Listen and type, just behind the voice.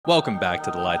Welcome back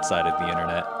to the light side of the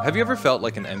internet. Have you ever felt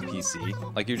like an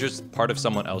NPC? Like you're just part of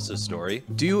someone else's story?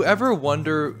 Do you ever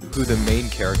wonder who the main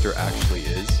character actually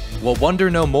is? Well, wonder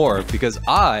no more, because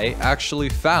I actually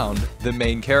found the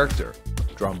main character.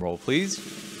 Drum roll, please.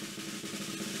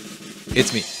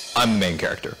 It's me. I'm the main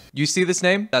character. You see this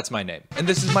name? That's my name. And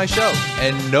this is my show.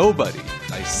 And nobody,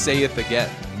 I say it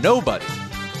again, nobody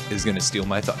is gonna steal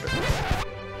my thunder.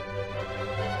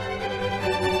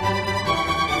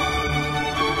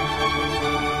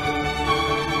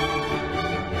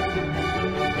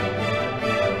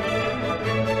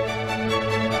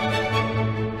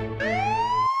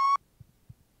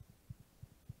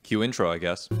 Cue intro, I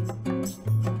guess.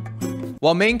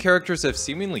 While main characters have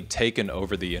seemingly taken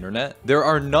over the internet, there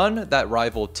are none that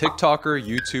rival TikToker,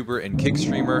 YouTuber, and kick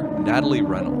streamer Natalie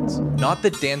Reynolds. Not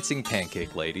the dancing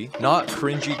pancake lady, not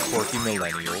cringy quirky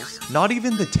millennials, not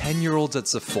even the 10-year-olds at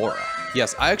Sephora.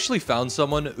 Yes, I actually found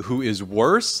someone who is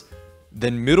worse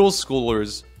than middle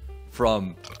schoolers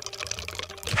from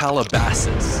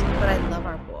Calabasas. But I love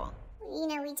our pool. You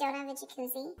know, we don't have a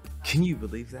jacuzzi. Can you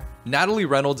believe that? Natalie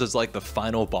Reynolds is like the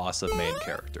final boss of main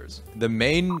characters. The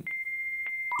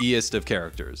main-iest of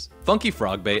characters. Funky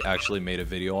Frogbait actually made a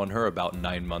video on her about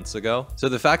 9 months ago. So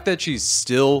the fact that she's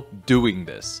still doing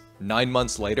this 9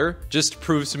 months later just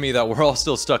proves to me that we're all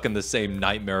still stuck in the same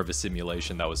nightmare of a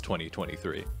simulation that was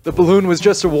 2023. The balloon was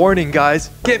just a warning,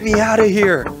 guys. Get me out of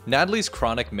here. Natalie's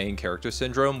chronic main character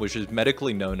syndrome, which is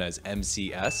medically known as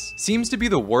MCS, seems to be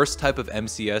the worst type of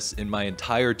MCS in my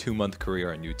entire 2-month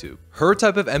career on YouTube. Her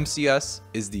type of MCS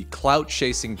is the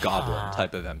clout-chasing goblin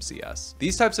type of MCS.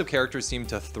 These types of characters seem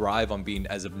to thrive on being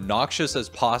as obnoxious as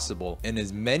possible in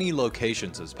as many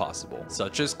locations as possible,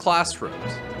 such as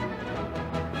classrooms,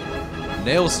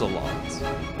 nail salons,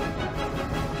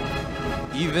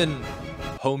 even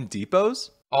Home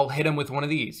Depots? I'll hit him with one of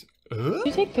these. Can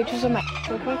you take pictures of my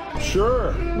real quick?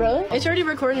 Sure. Really? It's already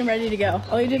recorded and ready to go.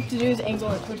 All you have to do is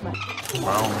angle it towards my...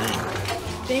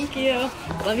 Thank you.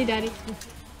 Love you, Daddy.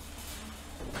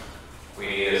 We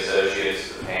need associates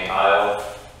to the paint aisle.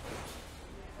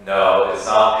 No, it's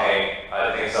not paint.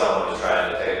 I think someone was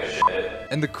trying to take a shit.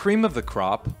 And the cream of the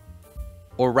crop,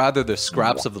 or rather the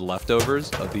scraps of the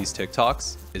leftovers of these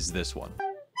TikToks, is this one.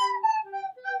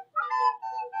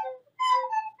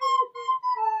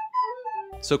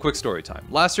 So quick story time.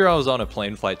 Last year I was on a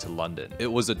plane flight to London.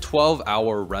 It was a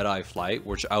 12-hour red-eye flight,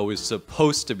 which I was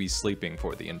supposed to be sleeping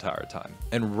for the entire time.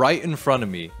 And right in front of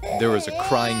me, there was a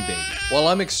crying baby. While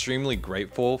I'm extremely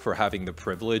grateful for having the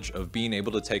privilege of being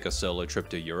able to take a solo trip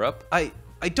to Europe, I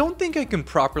don't think I can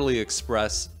properly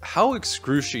express how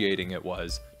excruciating it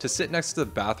was to sit next to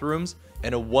the bathrooms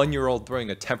and a 1-year-old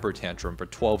throwing a temper tantrum for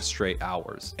 12 straight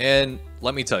hours. And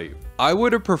let me tell you, I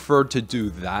would have preferred to do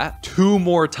that 2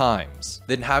 more times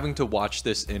than having to watch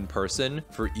this in person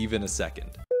for even a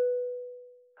second.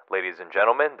 Ladies and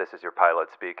gentlemen, this is your pilot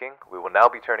speaking. We will now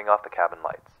be turning off the cabin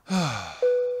lights.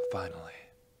 Finally.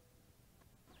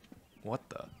 What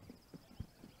the?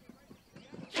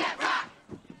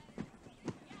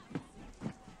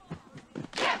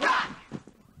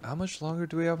 How much longer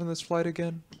do we have on this flight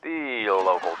again? The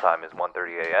local time is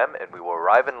 1:30 a.m. and we will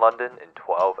arrive in London in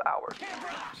 12 hours.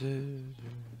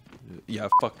 Yeah,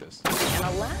 fuck this. An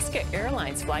Alaska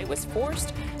Airlines flight was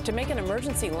forced to make an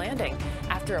emergency landing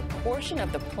after a portion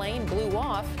of the plane blew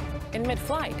off in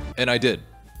mid-flight. And I did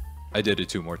it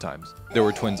 2 more times. There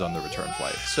were twins on the return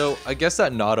flight. So I guess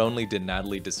that not only did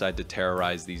Natalie decide to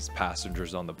terrorize these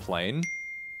passengers on the plane,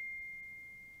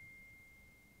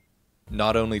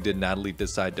 not only did Natalie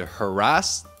decide to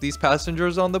harass these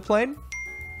passengers on the plane,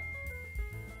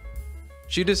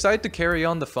 she decided to carry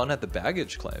on the fun at the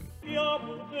baggage claim.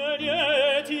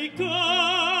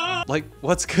 Like,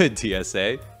 what's good,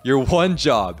 TSA? Your one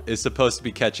job is supposed to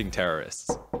be catching terrorists.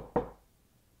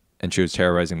 And she was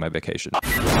terrorizing my vacation.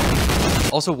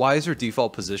 Also, why is her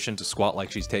default position to squat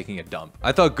like she's taking a dump?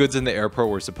 I thought goods in the airport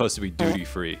were supposed to be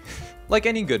duty-free. Like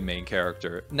any good main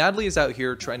character, Natalie is out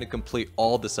here trying to complete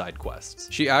all the side quests.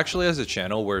 She actually has a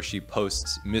channel where she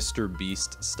posts Mr.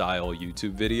 Beast style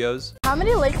YouTube videos. How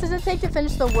many licks does it take to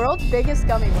finish the world's biggest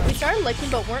gummy worm? We started licking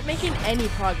but weren't making any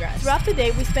progress. Throughout the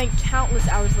day, we spent countless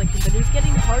hours licking, but it was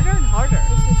getting harder and harder.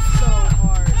 This is so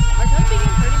hard. Our tongue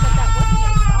began hurting, but that wasn't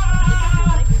gonna stop us. They kept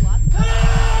on licking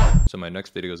lots of So my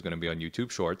next video is going to be on YouTube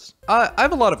Shorts. I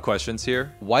have a lot of questions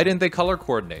here. Why didn't they color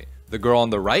coordinate? The girl on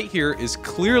the right here is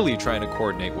clearly trying to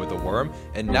coordinate with a worm,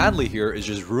 and Natalie here is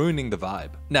just ruining the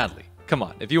vibe. Natalie, come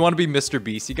on. If you want to be Mr.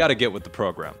 Beast, you got to get with the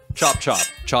program. Chop chop.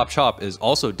 Chop chop is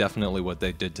also definitely what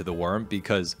they did to the worm,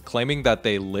 because claiming that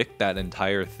they licked that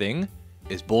entire thing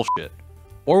is bullshit.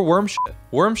 Or worm shit.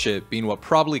 Worm shit being what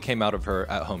probably came out of her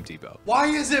at Home Depot. Why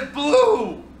is it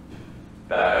blue?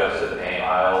 That goes to the paint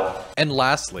aisle. And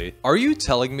lastly, are you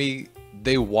telling me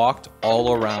they walked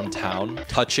all around town,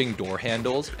 touching door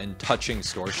handles and touching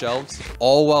store shelves,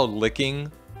 all while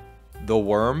licking the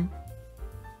worm?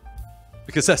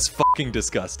 Because that's fucking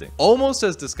disgusting. Almost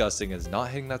as disgusting as not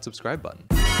hitting that subscribe button.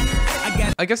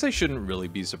 I guess I shouldn't really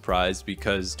be surprised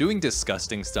because doing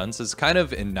disgusting stunts is kind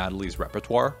of in Natalie's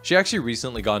repertoire. She actually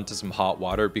recently got into some hot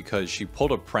water because she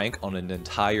pulled a prank on an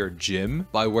entire gym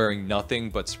by wearing nothing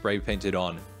but spray painted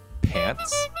on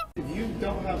pants. If you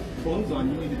don't have clothes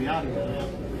on, you need to be out of here.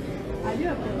 I do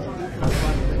have clothes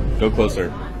on. Go closer.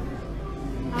 Not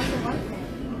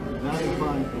in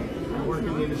fun. I work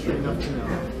in the industry enough to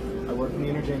know. I work in the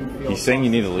entertainment field. He's saying you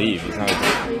need to leave. He's not.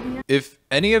 If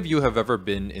any of you have ever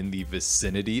been in the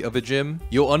vicinity of a gym,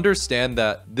 you'll understand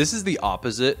that this is the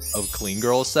opposite of clean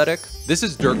girl aesthetic. This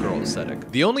is dirt girl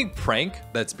aesthetic. The only prank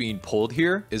that's being pulled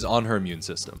here is on her immune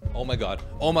system. Oh my god.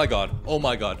 Oh my god. Oh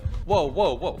my god. Whoa,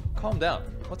 whoa, whoa. Calm down.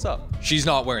 What's up? She's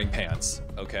not wearing pants,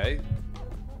 okay?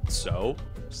 So,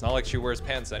 it's not like she wears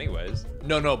pants anyways.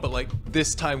 No, but like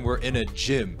this time we're in a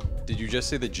gym. Did you just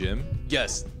say the gym?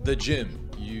 Yes, the gym.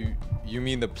 You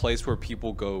mean the place where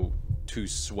people go to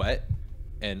sweat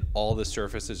and all the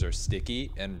surfaces are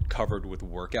sticky and covered with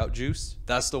workout juice?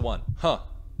 That's the one. Huh.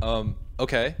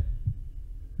 Okay.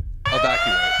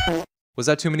 Evacuate. Was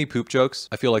that too many poop jokes?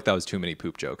 I feel like that was too many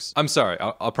poop jokes. I'm sorry,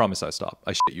 I'll promise I stop.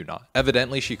 I shit you not.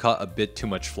 Evidently, she caught a bit too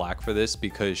much flack for this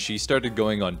because she started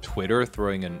going on Twitter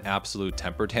throwing an absolute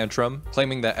temper tantrum,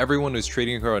 claiming that everyone was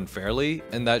treating her unfairly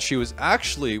and that she was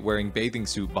actually wearing bathing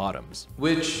suit bottoms.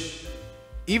 Which,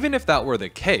 even if that were the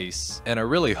case, and I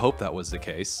really hope that was the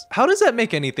case, how does that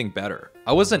make anything better?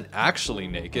 I wasn't actually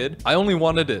naked. I only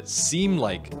wanted to seem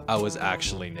like I was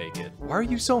actually naked. Why are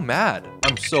you so mad?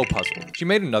 I'm so puzzled. She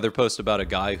made another post about a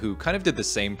guy who kind of did the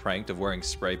same prank of wearing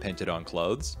spray painted on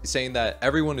clothes, saying that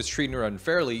everyone is treating her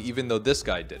unfairly even though this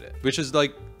guy did it, which is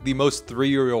like the most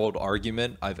 3-year-old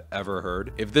argument I've ever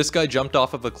heard. If this guy jumped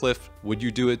off of a cliff, would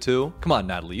you do it too? Come on,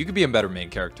 Natalie, you could be a better main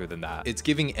character than that. It's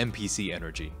giving NPC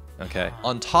energy. Okay.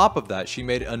 On top of that, she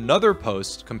made another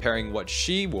post comparing what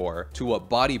she wore to what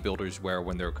bodybuilders wear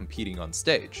when they're competing on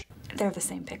stage. They're the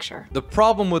same picture. The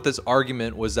problem with this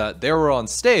argument was that they were on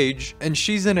stage and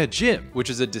she's in a gym, which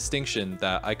is a distinction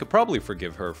that I could probably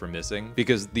forgive her for missing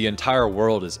because the entire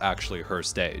world is actually her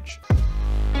stage.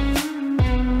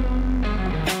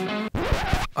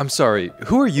 I'm sorry,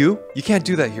 who are you? You can't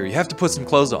do that here. You have to put some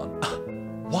clothes on.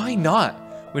 Why not?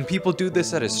 When people do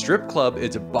this at a strip club,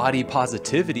 it's body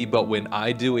positivity, but when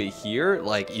I do it here,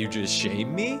 like, you just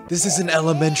shame me? This is an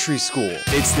elementary school.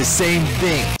 It's the same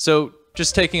thing. So,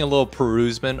 just taking a little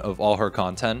perusement of all her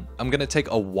content, I'm gonna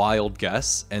take a wild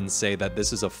guess and say that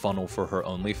this is a funnel for her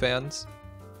OnlyFans.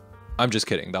 I'm just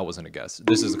kidding, that wasn't a guess.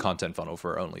 This is a content funnel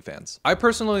for her OnlyFans. I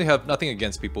personally have nothing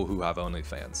against people who have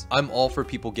OnlyFans. I'm all for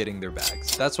people getting their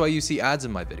bags. That's why you see ads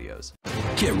in my videos.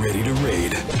 Get ready to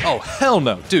raid. Oh, hell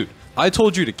no, dude. I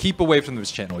told you to keep away from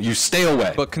this channel. You stay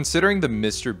away. But considering the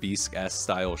Mr. Beast-esque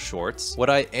style shorts, what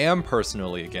I am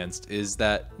personally against is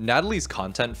that Natalie's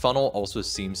content funnel also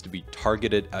seems to be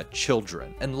targeted at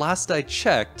children. And last I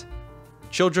checked,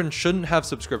 children shouldn't have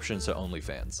subscriptions to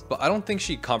OnlyFans. But I don't think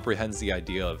she comprehends the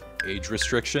idea of age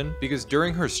restriction because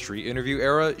during her street interview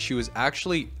era, she was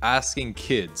actually asking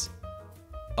kids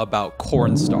about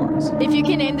corn stars. If you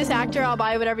can name this actor, I'll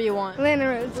buy whatever you want. Lana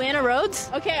Rhoades. Lana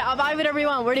Rhoades? Okay, I'll buy whatever you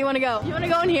want. Where do you want to go? You want to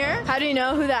go in here? How do you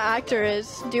know who that actor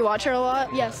is? Do you watch her a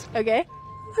lot? Yes. Okay.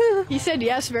 He said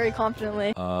yes very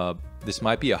confidently. This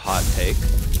might be a hot take,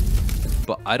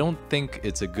 but I don't think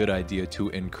it's a good idea to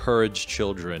encourage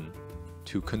children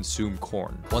to consume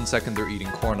corn. One second they're eating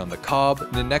corn on the cob,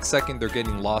 and the next second they're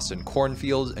getting lost in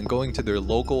cornfields and going to their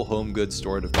local home goods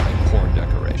store to buy corn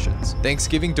decorations.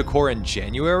 Thanksgiving decor in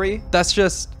January? That's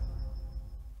just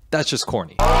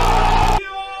corny.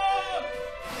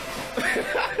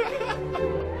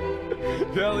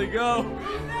 Belly, go.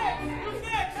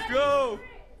 Go.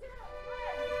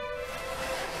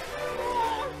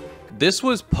 This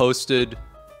was posted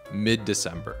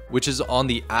mid-December, which is on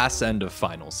the ass end of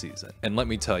final season. And let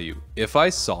me tell you, if I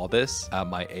saw this at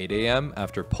my 8 a.m.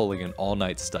 after pulling an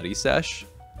all-night study sesh,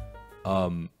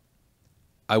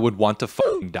 I would want to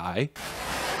fucking die.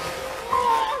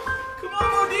 Come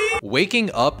on, OD. Waking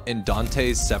up in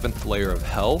Dante's 7th layer of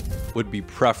hell would be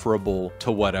preferable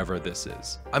to whatever this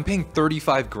is. I'm paying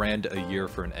 35 grand a year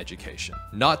for an education,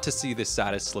 not to see the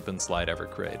saddest slip and slide ever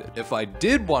created. If I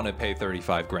did want to pay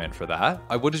 35 grand for that,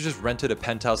 I would have just rented a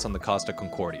penthouse on the Costa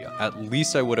Concordia. At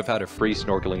least I would have had a free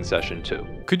snorkeling session too.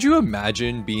 Could you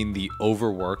imagine being the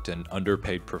overworked and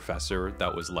underpaid professor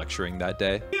that was lecturing that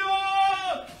day?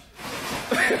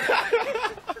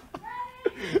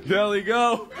 Nelly,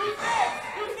 go!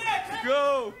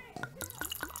 Go!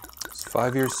 It's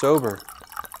 5 years sober.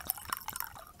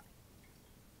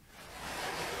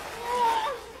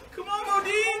 Come on,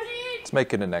 Modine! Let's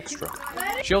make it an extra.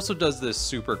 She also does this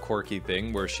super quirky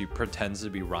thing where she pretends to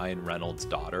be Ryan Reynolds'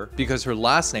 daughter because her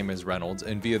last name is Reynolds,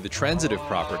 and via the transitive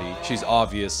property, she's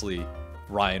obviously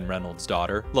Ryan Reynolds'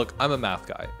 daughter. Look, I'm a math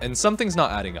guy, and something's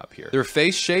not adding up here. Their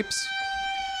face shapes,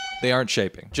 they aren't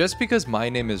shaping. Just because my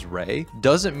name is Ray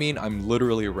doesn't mean I'm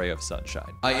literally a ray of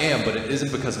sunshine. I am, but it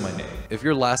isn't because of my name. If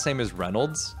your last name is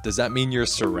Reynolds, does that mean you're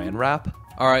Saran Wrap?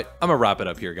 All right, I'm gonna wrap it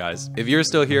up here, guys. If you're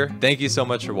still here, thank you so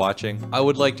much for watching. I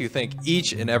would like to thank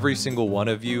each and every single one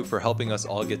of you for helping us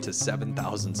all get to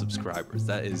 7,000 subscribers.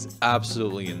 That is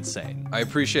absolutely insane. I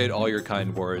appreciate all your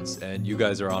kind words, and you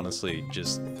guys are honestly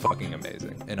just fucking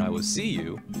amazing. And I will see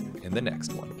you in the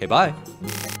next one. Okay, bye.